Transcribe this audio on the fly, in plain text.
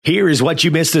Here is what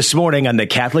you missed this morning on the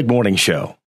Catholic Morning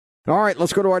Show. All right,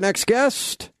 let's go to our next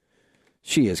guest.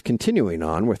 She is continuing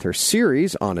on with her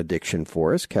series on addiction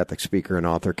for us, Catholic speaker and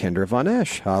author Kendra Von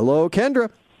Esch. Hello, Kendra.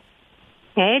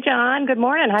 Hey, John. Good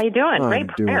morning. How you doing? Great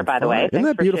prayer, by the way. Isn't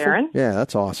that beautiful? Sharing. Yeah,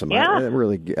 that's awesome. Yeah.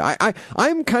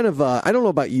 I'm kind of, I don't know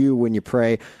about you when you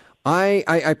pray.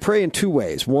 I pray in two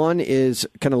ways. One is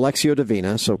kind of Lectio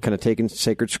Divina, so kind of taking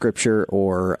sacred scripture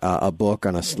or a book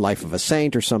on a life of a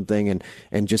saint or something,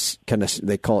 and just kind of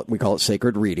we call it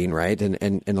sacred reading, right?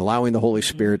 And allowing the Holy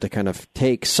Spirit to kind of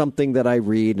take something that I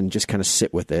read and just kind of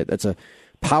sit with it. That's a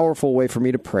powerful way for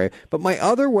me to pray. But my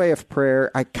other way of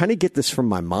prayer, I kind of get this from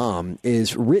my mom,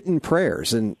 is written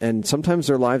prayers, and sometimes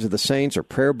they're lives of the saints or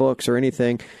prayer books or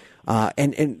anything,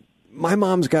 and my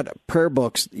mom's got prayer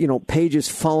books, pages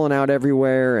falling out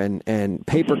everywhere and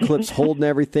paper clips holding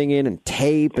everything in and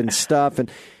tape and stuff. And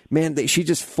man, she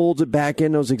just folds it back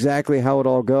in, knows exactly how it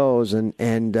all goes.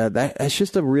 And that's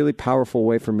just a really powerful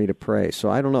way for me to pray. So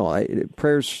I don't know.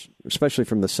 Prayers, especially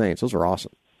from the saints, those are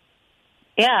awesome.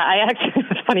 Yeah,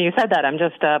 it's funny you said that. I'm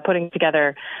just putting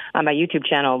together on my YouTube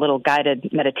channel a little guided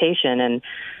meditation, and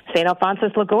St.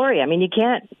 Alphonsus Liguori. I mean, you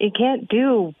can't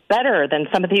do better than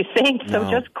some of these saints. So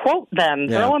just quote them,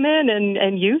 throw them in,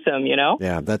 and use them.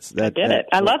 Yeah, I did it.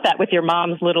 I love that with your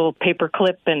mom's little paper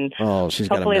clip, and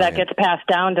hopefully that gets passed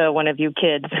down to one of you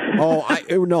kids.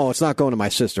 No, it's not going to my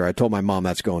sister. I told my mom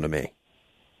that's going to me.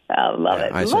 I love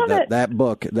it. I said that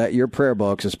book, your prayer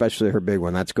books, especially her big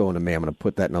one, that's going to me. I'm going to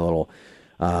put that in a little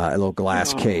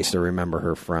glass case to remember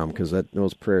her from, because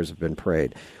those prayers have been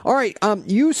prayed. All right,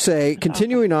 you say,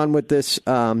 continuing on with this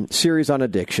series on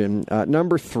addiction,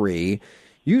 number 3,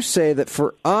 you say that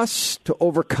for us to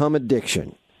overcome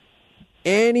addiction,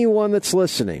 anyone that's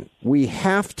listening, we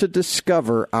have to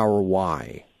discover our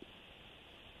why.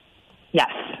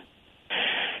 Yes,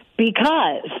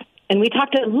 because, and we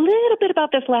talked a little bit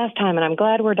about this last time, and I'm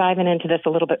glad we're diving into this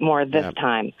a little bit more this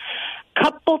time.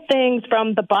 Couple things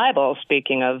from the Bible,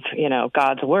 speaking of,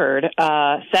 God's word.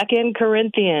 2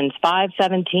 Corinthians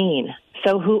 5:17.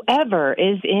 So whoever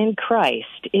is in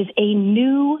Christ is a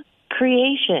new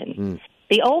creation.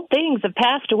 The old things have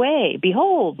passed away.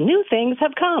 Behold, new things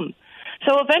have come.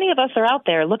 So if any of us are out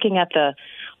there looking at the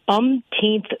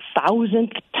umpteenth,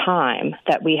 thousandth time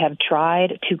that we have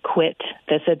tried to quit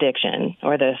this addiction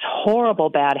or this horrible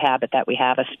bad habit that we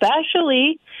have,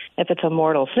 especially if it's a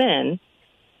mortal sin,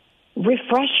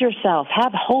 refresh yourself.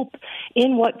 Have hope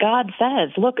in what God says.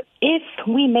 Look, if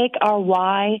we make our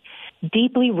why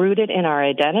deeply rooted in our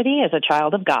identity as a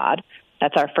child of God,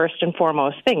 that's our first and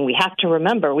foremost thing. We have to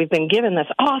remember we've been given this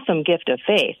awesome gift of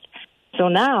faith. So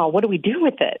now what do we do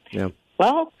with it? Yeah.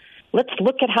 Well, let's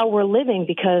look at how we're living,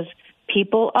 because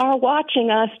people are watching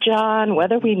us, John,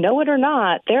 whether we know it or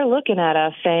not. They're looking at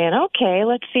us saying, okay,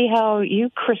 let's see how you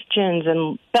Christians,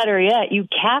 and better yet, you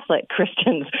Catholic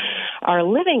Christians, are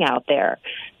living out there.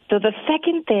 So the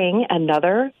second thing,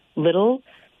 another little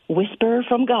whisper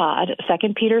from God,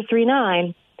 2 Peter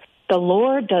 3:9, the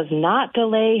Lord does not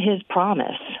delay his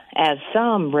promise, as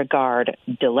some regard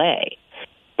delay,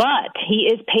 but he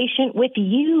is patient with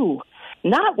you,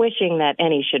 not wishing that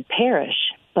any should perish,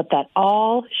 but that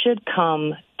all should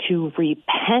come to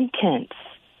repentance.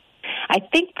 I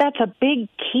think that's a big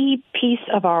key piece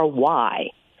of our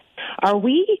why. Are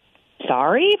we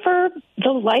sorry for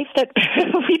the life that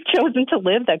we've chosen to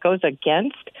live that goes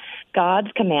against God's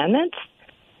commandments?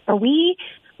 Are we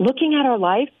looking at our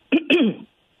life,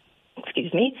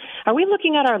 excuse me, are we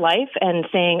looking at our life and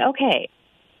saying, okay,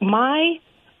 my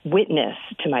witness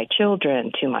to my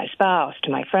children, to my spouse,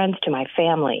 to my friends, to my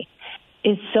family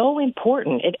is so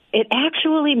important. It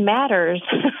actually matters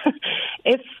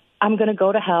if I'm going to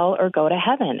go to hell or go to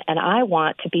heaven. And I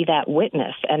want to be that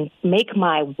witness and make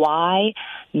my why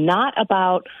not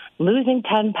about losing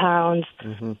 10 pounds,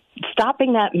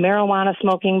 stopping that marijuana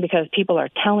smoking because people are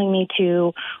telling me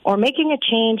to, or making a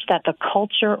change that the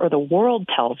culture or the world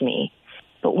tells me.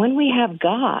 But when we have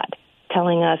God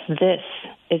telling us this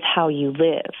is how you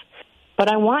live, but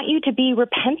I want you to be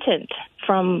repentant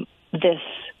from this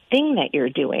thing that you're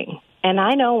doing. And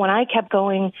I know when I kept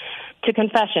going to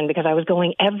confession, because I was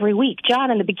going every week,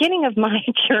 John, in the beginning of my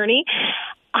journey,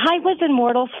 I was in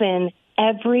mortal sin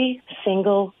every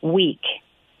single week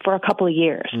for a couple of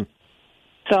years.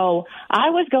 So I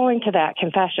was going to that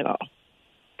confessional,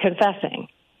 confessing,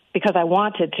 because I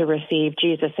wanted to receive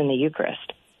Jesus in the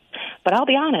Eucharist. But I'll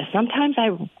be honest, sometimes I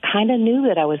kind of knew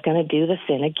that I was going to do the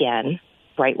sin again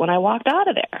right when I walked out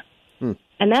of there.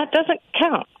 And that doesn't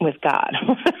count with God.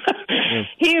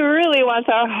 He really wants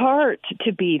our heart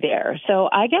to be there. So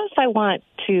I guess I want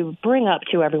to bring up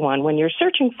to everyone, when you're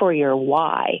searching for your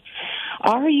why,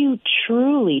 Are you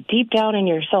truly, deep down in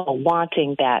your soul,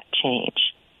 wanting that change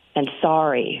and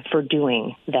sorry for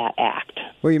doing that act?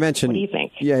 Well, you mentioned... What do you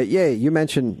think? Yeah, you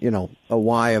mentioned, a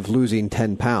why of losing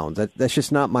 10 pounds. That's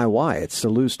just not my why. It's to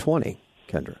lose 20,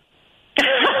 Kendra.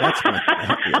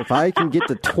 If I can get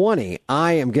to 20,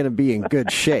 I am going to be in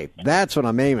good shape. That's what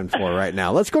I'm aiming for right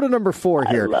now. Let's go to number 4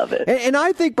 here. I love it. And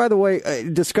I think, by the way,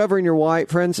 discovering your why,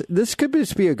 friends, this could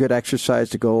just be a good exercise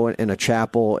to go in a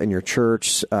chapel, in your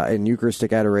church, in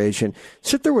Eucharistic adoration.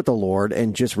 Sit there with the Lord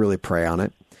and just really pray on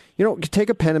it.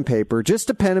 Take a pen and paper, just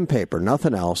a pen and paper,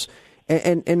 nothing else,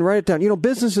 and write it down.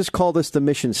 Businesses call this the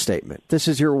mission statement. This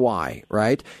is your why,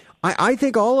 right? I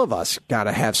think all of us got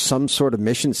to have some sort of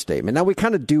mission statement. Now, we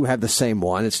kind of do have the same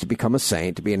one. It's to become a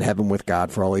saint, to be in heaven with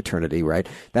God for all eternity, right?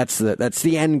 That's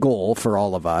the end goal for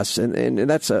all of us, and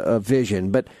that's a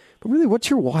vision. But really, what's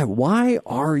your why? Why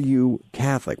are you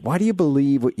Catholic? Why do you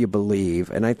believe what you believe?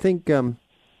 And I think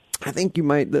you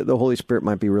might, the Holy Spirit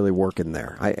might be really working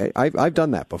there. I've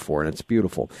done that before, and it's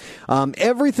beautiful.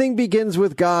 Everything begins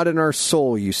with God in our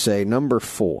soul, you say, number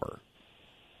 4.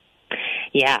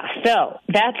 Yeah, so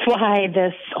that's why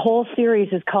this whole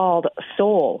series is called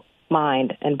Soul,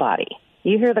 Mind, and Body.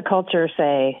 You hear the culture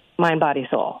say, mind, body,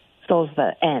 soul. Soul's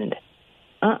the end.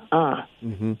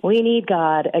 Mm-hmm. We need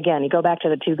God. Again, you go back to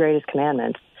the 2 greatest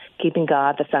commandments, keeping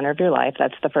God the center of your life.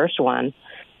 That's the first one.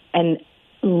 And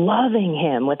loving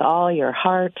him with all your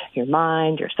heart, your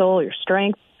mind, your soul, your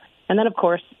strength. And then, of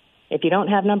course, if you don't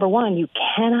have number 1, you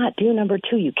cannot do number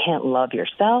 2. You can't love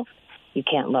yourself. You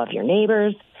can't love your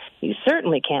neighbors. You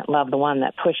certainly can't love the one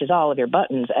that pushes all of your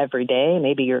buttons every day.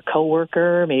 Maybe your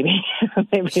coworker, maybe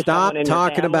Stop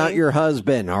talking about your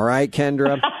husband, all right,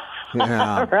 Kendra?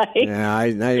 Yeah, right. Yeah,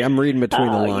 I'm reading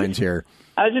between the lines here.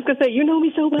 I was just going to say, you know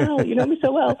me so well. You know me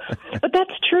so well. But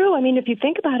that's true. I mean, if you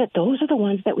think about it, those are the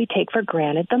ones that we take for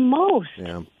granted the most.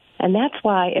 Yeah. And that's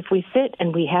why if we sit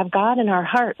and we have God in our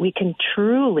heart, we can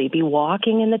truly be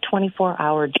walking in the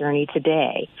 24-hour journey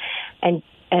today and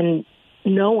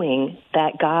knowing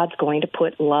that God's going to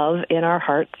put love in our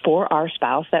heart for our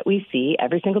spouse that we see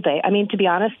every single day. I mean, to be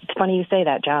honest, it's funny you say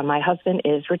that, John. My husband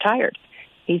is retired.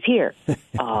 He's here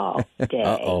all day.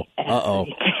 Uh-oh.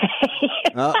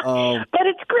 But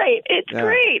it's great. It's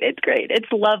great. It's great.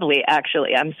 It's lovely,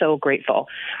 actually. I'm so grateful.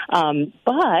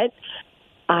 But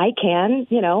I can,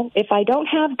 if I don't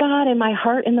have God in my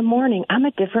heart in the morning, I'm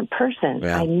a different person.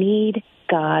 Yeah. I need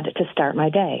God to start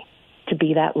my day, to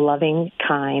be that loving,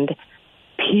 kind,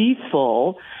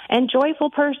 peaceful, and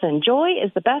joyful person. Joy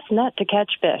is the best net to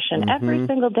catch fish. And every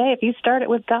single day, if you start it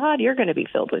with God, you're going to be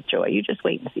filled with joy. You just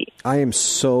wait and see. I am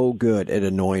so good at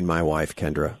annoying my wife,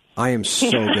 Kendra. I am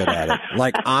so good at it.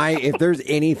 If there's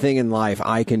anything in life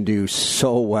I can do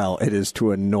so well, it is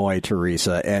to annoy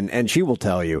Teresa, and she will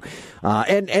tell you.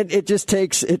 And it just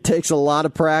takes a lot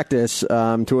of practice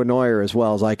to annoy her as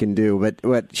well as I can do.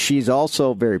 But she's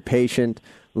also very patient,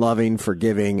 loving,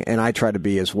 forgiving, and I try to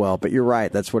be as well. But you're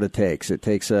right, that's what it takes. It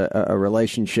takes a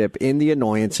relationship in the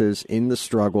annoyances, in the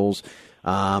struggles.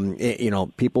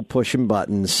 People pushing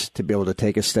buttons to be able to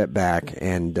take a step back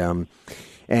and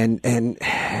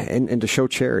to show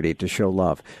charity, to show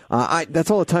love.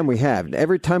 That's all the time we have.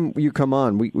 Every time you come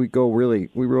on, we go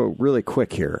really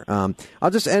quick here. I'll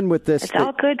just end with this. It's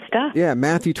all good stuff. Yeah,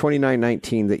 Matthew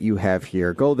 29:19 that you have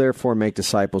here. Go therefore, make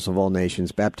disciples of all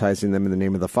nations, baptizing them in the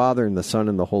name of the Father and the Son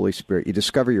and the Holy Spirit. You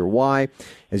discover your why.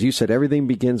 As you said, everything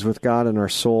begins with God in our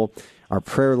soul. Our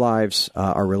prayer lives,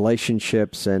 our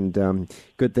relationships, and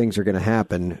good things are going to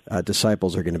happen.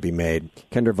 Disciples are going to be made.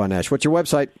 Kendra Von Esch, what's your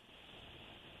website?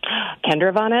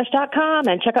 KendraVonEsch.com,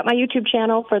 and check out my YouTube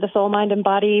channel for the Soul, Mind, and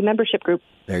Body membership group.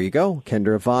 There you go,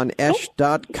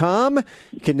 KendraVonEsch.com.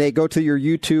 Can they go to your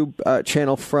YouTube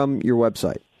channel from your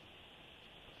website?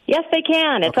 Yes, they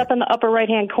can. It's up in the upper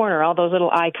right-hand corner, all those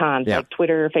little icons like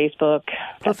Twitter, Facebook,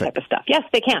 that type of stuff. Yes,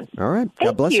 they can. All right.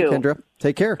 God bless you, Kendra.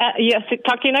 Take care. Yes,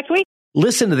 talk to you next week.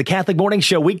 Listen to the Catholic Morning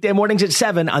Show weekday mornings at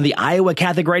 7 on the Iowa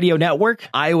Catholic Radio Network,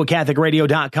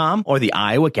 iowacatholicradio.com, or the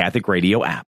Iowa Catholic Radio app.